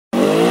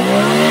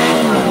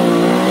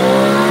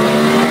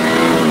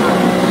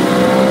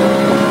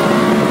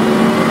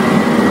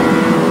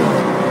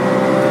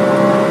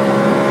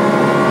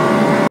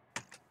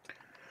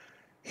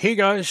Hey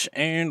guys,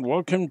 and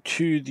welcome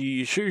to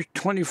the Series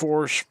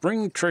 24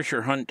 Spring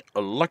Treasure Hunt,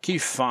 a lucky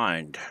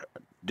find.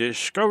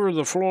 Discover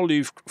the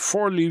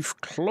four-leaf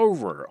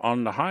clover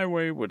on the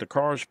highway with a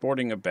car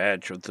sporting a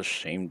badge of the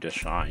same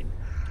design.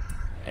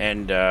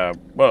 And, there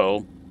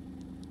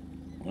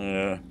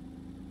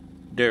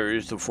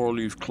is the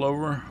four-leaf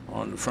clover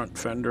on the front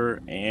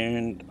fender,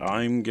 and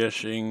I'm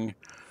guessing,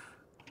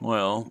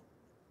 well,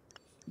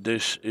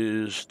 this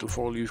is the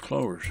four-leaf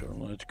clover, so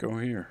let's go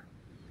here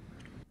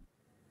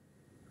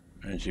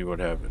and see what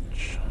happens,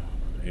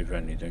 if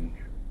anything.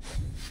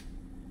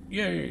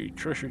 Yay,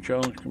 treasure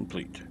challenge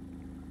complete.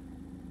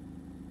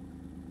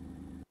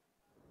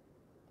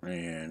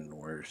 And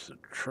where's the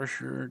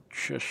treasure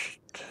chest?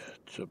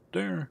 It's up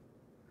there.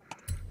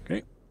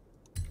 Okay.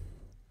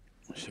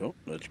 So,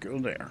 let's go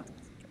there.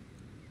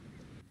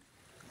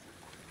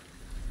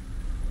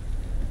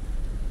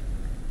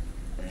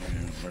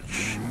 And let's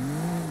see.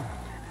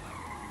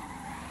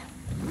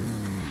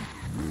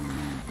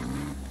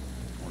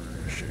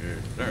 Where is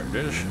it? There it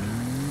is.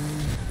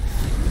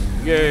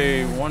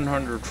 Yay,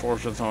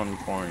 104th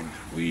point.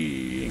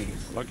 Whee,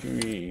 lucky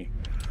me.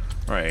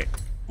 Right.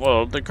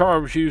 Well, the car I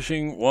was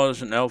using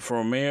was an Alfa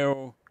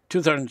Romeo,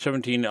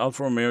 2017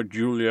 Alfa Romeo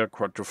Giulia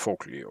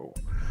Quadrifoglio.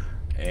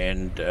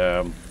 And,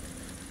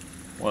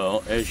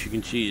 well, as you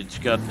can see, it's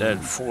got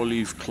that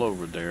four-leaf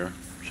clover there.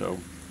 So,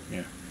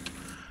 yeah.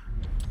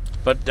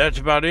 But that's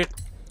about it.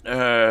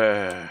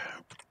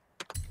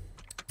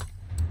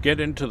 Get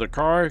into the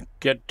car,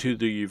 get to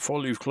the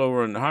four-leaf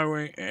clover on the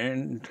highway,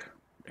 and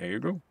there you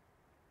go.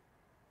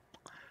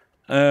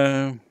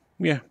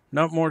 Yeah,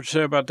 not more to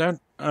say about that.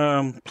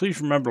 Please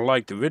remember to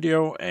like the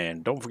video,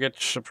 and don't forget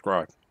to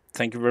subscribe.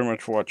 Thank you very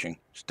much for watching.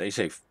 Stay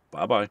safe.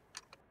 Bye-bye.